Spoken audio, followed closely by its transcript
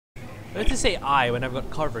Why does it say I when I've got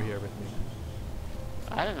Carver here with me?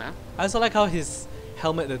 I don't know. I also like how his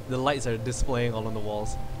helmet, the lights are displaying all on the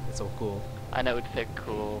walls. It's so cool. I know it's so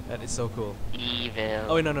cool. That is so cool. Evil.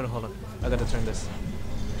 Oh wait, no, hold on. I gotta turn this.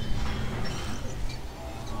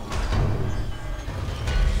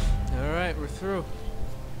 Alright, we're through.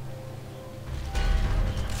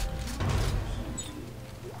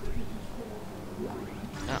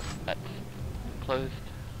 Oh, that's closed.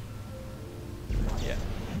 Yeah.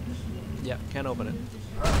 Yeah, can't open it.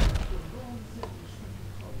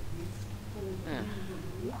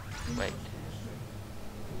 Wait.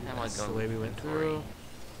 How am I That's the going? way we went through.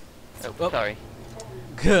 Oh, Oh. sorry.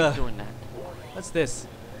 Gah. Doing that. What's this?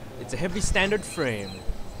 It's a heavy standard frame.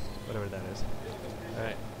 Whatever that is.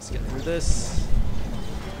 Alright, let's get through this.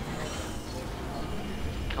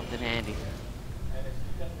 Comes in handy.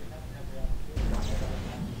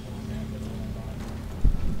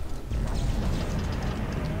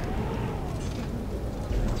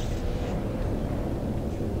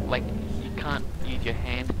 Like, you can't use your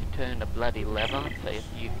hands to turn a bloody lever, so you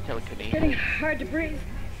use telekinesis. Getting hard to breathe.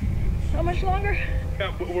 How much longer?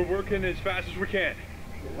 Yeah, we're working as fast as we can.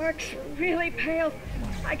 Mark's really pale.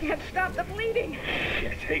 I can't stop the bleeding.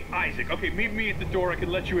 Yes, hey, Isaac. Okay, meet me at the door. I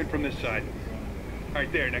can let you in from this side. All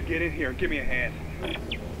right, there. Now get in here and give me a hand.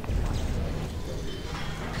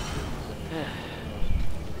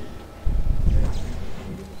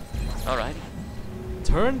 Alright.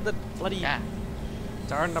 Turn the bloody... Yeah.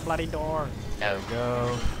 Turn the bloody door. No.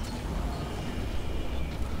 Go.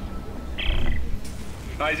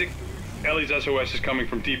 Isaac, Ellie's SOS is coming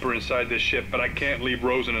from deeper inside this ship, but I can't leave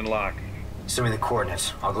Rosen in lock. Send me the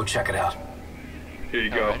coordinates. I'll go check it out. Here you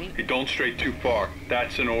go. Alrighty. Hey, don't stray too far.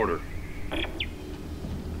 That's an order.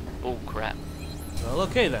 Oh crap. Well,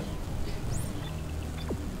 okay then.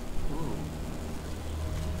 Ooh.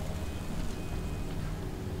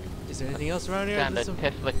 Is there anything else around here? Found a There's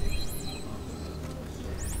Tesla.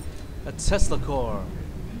 a Tesla core.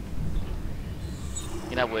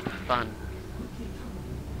 You know what's fun?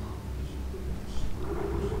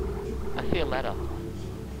 I see a ladder.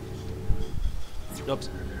 Oops.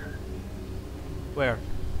 Where?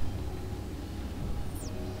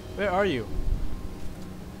 Where are you?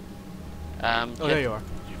 Oh, Just there you are.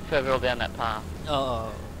 further down that path.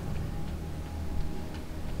 Oh.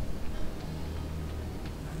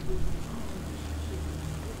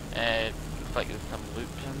 Looks like there's some loot.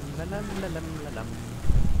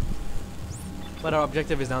 But our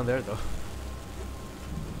objective is down there, though.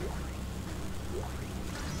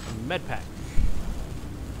 Med pack.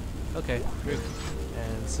 Okay, good.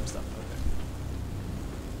 And some stuff.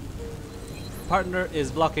 Okay. Partner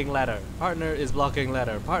is blocking ladder. Partner is blocking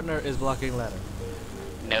ladder. Partner is blocking ladder.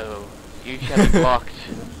 No, you shall be blocked.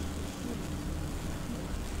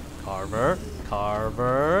 Carver.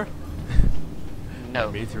 Carver. No.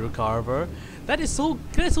 Me through Carver. That is so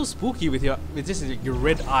spooky with just your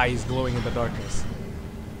red eyes glowing in the darkness.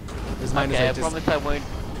 This mine Okay, I is like promise I won't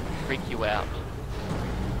freak you out.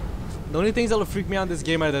 the only things that will freak me out in this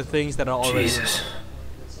game are the things that are already. Jesus.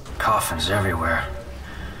 Coffins everywhere.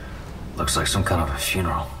 Looks like some kind of a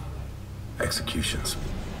funeral. Executions.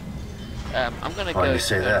 I'm gonna Why do go you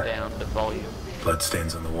say turn that? down the volume.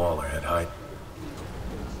 Bloodstains on the wall are at height.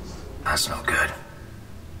 That's no good.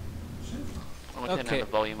 I'm gonna turn Okay. down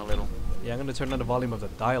the volume a little. Yeah, I'm gonna turn down the volume of the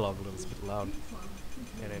dialogue a little bit loud.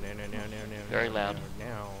 Very loud.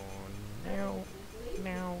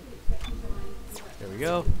 There we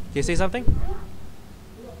go. Can you say something?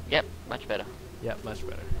 Yep, much better. Yeah, much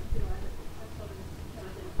better.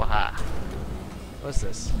 Waha. What's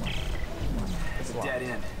this? It's a locked. dead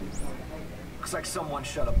end. Looks like someone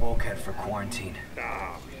shut a bulkhead for quarantine.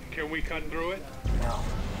 Ah, can we cut through it? No.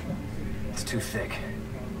 It's too thick.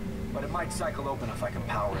 But it might cycle open if I can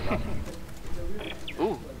power it up.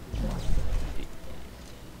 Ooh.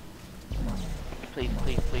 Please,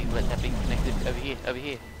 please, please let that be connected over here, over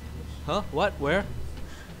here. Huh? What? Where?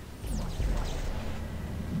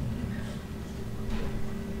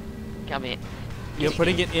 Come in. You're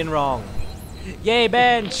putting it in wrong. Yay,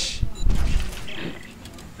 bench!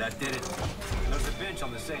 That did it. There's a bench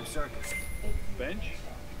on the same circuit. Bench?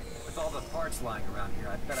 With all the parts lying around here,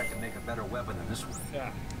 I bet I can make a better weapon than this one.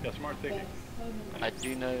 Yeah, smart thinking. I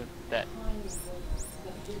do know that.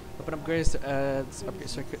 Open upgrades to add upgrade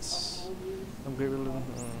circuits. Upgrade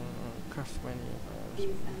craft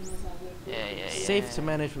menu. Yeah. Safe to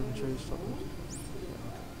manage with choice.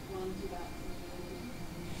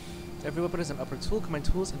 Every weapon is an upper tool. Combine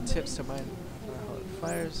tools and tips to mine how it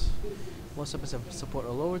fires. Most weapons have support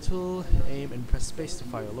a lower tool. Aim and press space to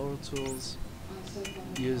fire lower tools.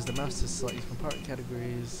 Use the mouse to select different part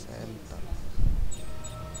categories and done.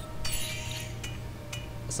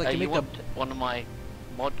 It's like you you make a... want one of my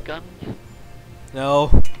mod guns? No.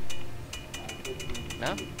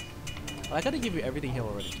 No? I gotta give you everything here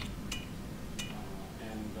already.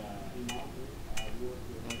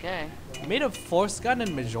 Okay. You made a force gun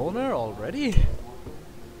in Mjolnir already?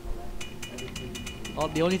 Oh,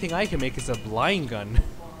 the only thing I can make is a blind gun.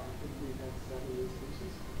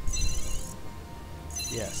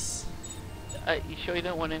 Yes. You sure you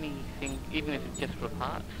don't want anything, even if it's just for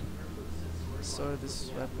parts? So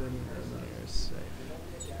this weapon in here is safe.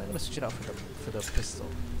 I'm gonna switch it out for the pistol.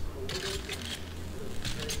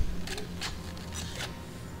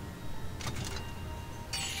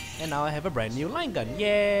 And now I have a brand new line gun.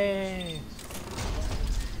 Yay!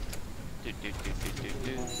 Do, do, do, do,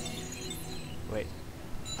 do, do. Wait.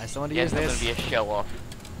 I still want to Yes, use it's this. gonna be a show off.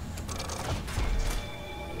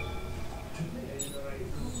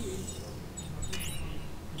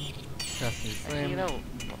 Crafting frame. You know,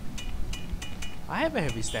 I have a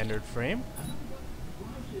heavy standard frame.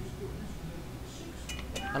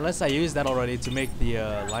 Unless I used that already to make the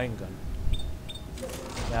line gun.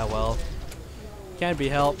 Yeah, well. Can't be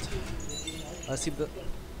helped. Let's see the...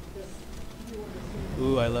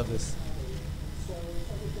 Ooh, I love this.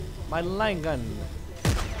 My line gun.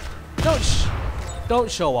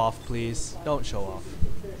 Don't show off, please. Don't show off.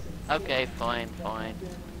 okay, fine, fine.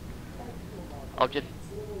 I'll just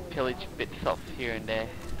pillage bits off here and there.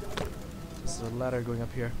 There's a ladder going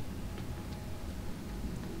up here.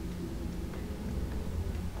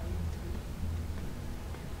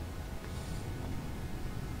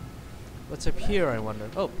 What's up here, I wonder?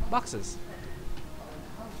 Oh, boxes.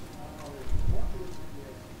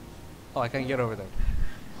 Oh, I can't get over there.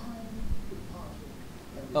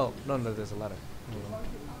 Oh, no, there's a ladder.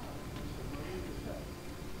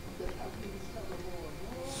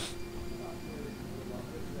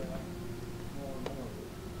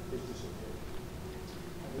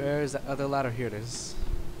 Where's that other ladder? Here it is.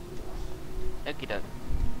 Okie doke.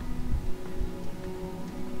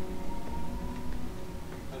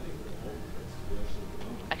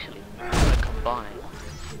 Actually, I'm gonna combine.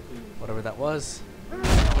 Whatever that was. I'm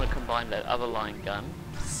gonna combine that other line gun,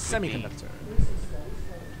 Semiconductor.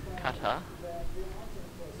 cutter,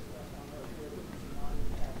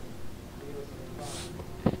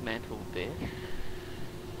 dismantle this,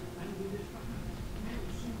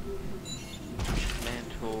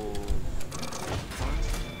 dismantle this one.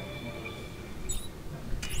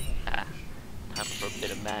 Ah, time for a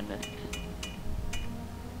bit of madness.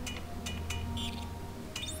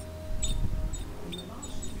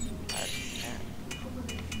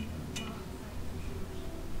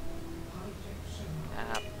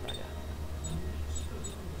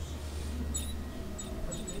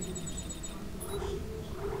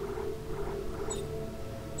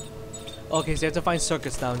 Okay, so you have to find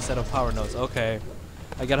circuits now instead of power nodes. Okay.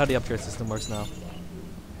 I get how the upgrade system works now.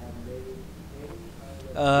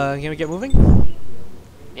 Can we get moving?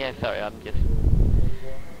 Yeah, sorry, I'm just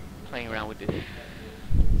playing around with this,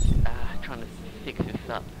 trying to fix this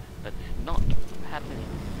up, but it's not happening.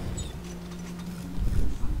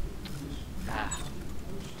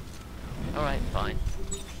 Alright, fine.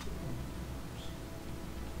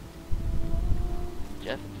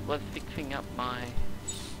 Just was fixing up my...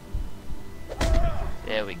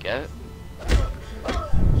 There we go.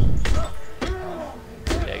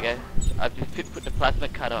 There we go. I've just put the plasma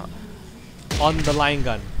cutter On the line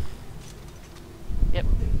gun. Yep.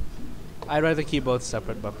 I'd rather keep both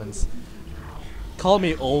separate weapons. Call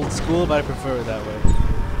me old school, but I prefer it that way.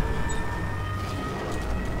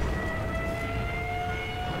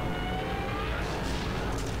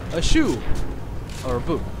 A shoe! Or a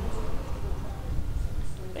boot.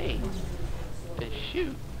 Hey, the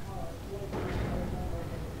shoe.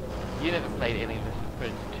 You never played any of this in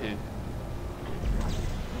Predator 2.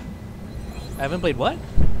 I haven't played what?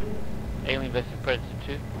 Alien vs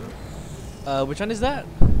Predator 2. Which one is that?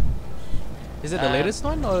 Is it the latest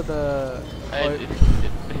one or the... or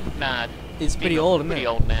Nah, it's pretty old, isn't pretty it?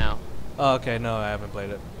 old now. Oh, okay, no, I haven't played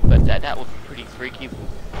it. But that was pretty freaky.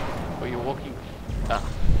 Where you're walking,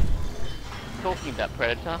 talking about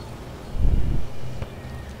Predator.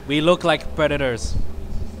 We look like predators.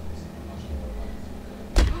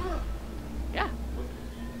 Yeah.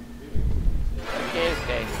 Okay,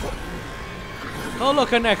 okay. Oh,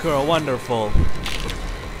 look, an echo, wonderful.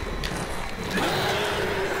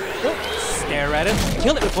 Oh, stare at it.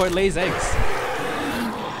 Kill it before it lays eggs.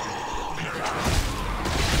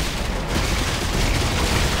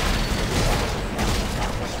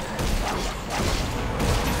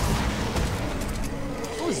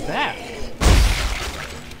 What was that?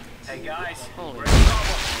 Hey guys, Holy.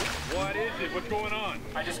 What is it? What's going on?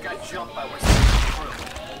 I just got jumped by what's crew.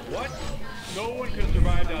 What? No one could have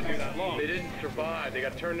survived out there that long. They didn't survive. They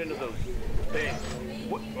got turned into those things.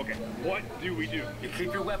 What? Okay, what do we do? You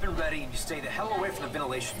keep your weapon ready and you stay the hell away from the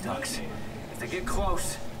ventilation ducts. If they get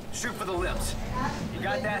close, shoot for the lips. You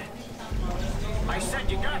got that? I said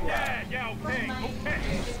you got that! Yeah, okay.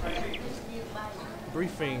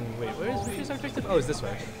 Briefing. Wait, where is our objective? Oh, it's this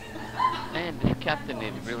way. Man, this captain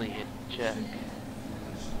is really a jerk.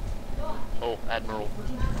 Oh, Admiral.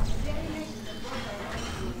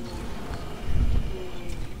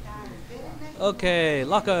 Okay,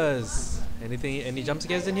 lockers. Anything? Any jump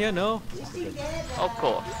scares in here? No. Of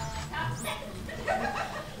course.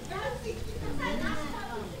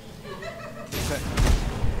 Okay.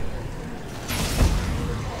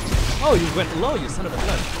 Oh, you went low, you son of a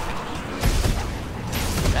gun.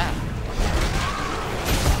 Yeah.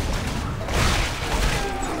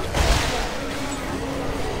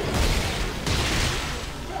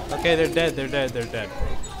 Okay, they're dead. They're dead. They're dead.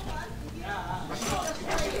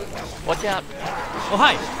 Watch out. Oh,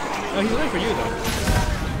 hi. Oh, he's waiting for you though.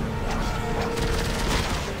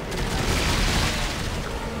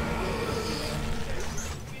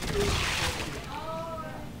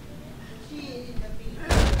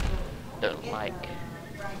 Don't like.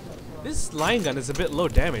 This line gun is a bit low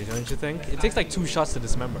damage, don't you think? It takes like 2 shots to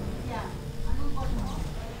dismember.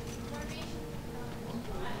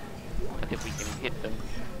 I think we can hit them.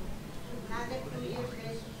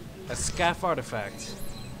 A scaff artifact.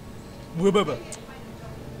 Wubba.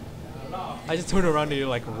 I just turned around and you're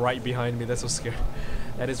like right behind me. That's so scary.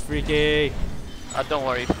 That is freaky. Don't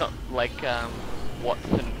worry, it's not like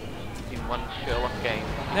Watson in one Sherlock game.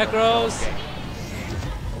 Necros. Sherlock game.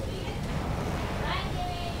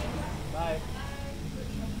 Bye.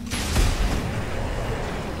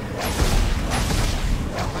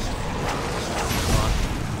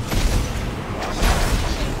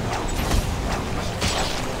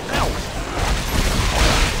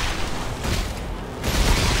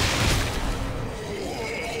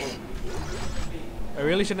 I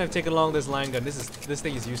really shouldn't have taken along this line gun. This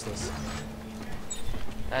thing is useless.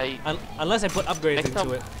 Hey, Unless I put upgrades Next into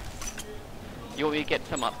time- it. you want me to get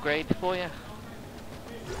some upgrades for you?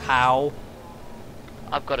 How?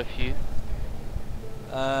 I've got a few.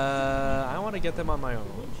 I want to get them on my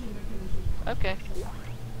own. Okay.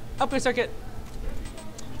 Upgrade circuit.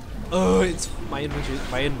 Oh, it's my inventory.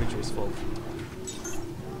 My inventory is full.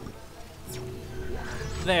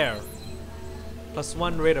 There.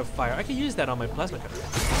 +1 rate of fire. I can use that on my plasma cutter.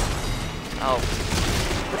 Oh,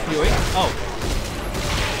 Viewing. Oh.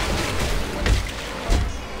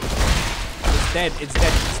 It's dead. It's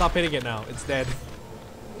dead. Stop hitting it now. It's dead.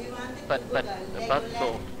 but the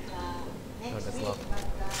buzzsaw. Oh, that's low.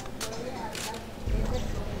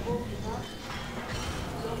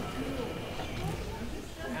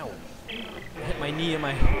 Ow. I hit my knee in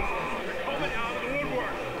my... Coming out of the woodwork.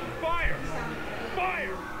 Fire!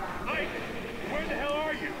 Fire! Isaac, where the hell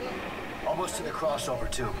are you? Almost to the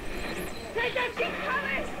crossover, too. They just keep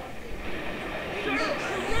coming! Sir,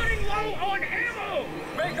 we're running low on ammo!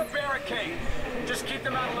 Make a barricade! Just keep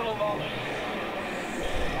them out a little longer.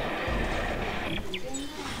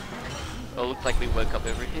 Oh, looks like we woke up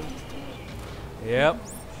everything. Yep.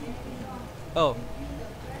 Oh.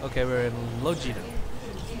 Okay, we're in low G now.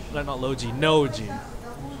 No, not low G. No G.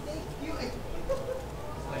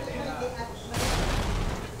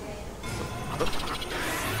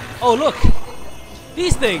 Oh, look!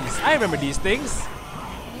 These things! I remember these things!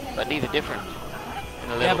 But these are different.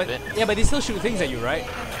 In a little bit. Yeah, but they still shoot things at you, right?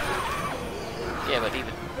 Yeah, but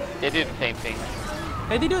they do the same thing.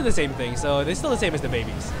 And they do the same thing, so they're still the same as the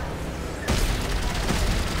babies.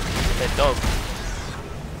 They're dogs.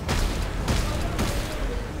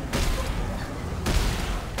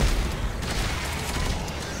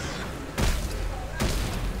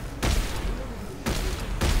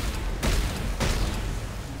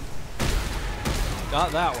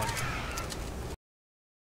 Got that one.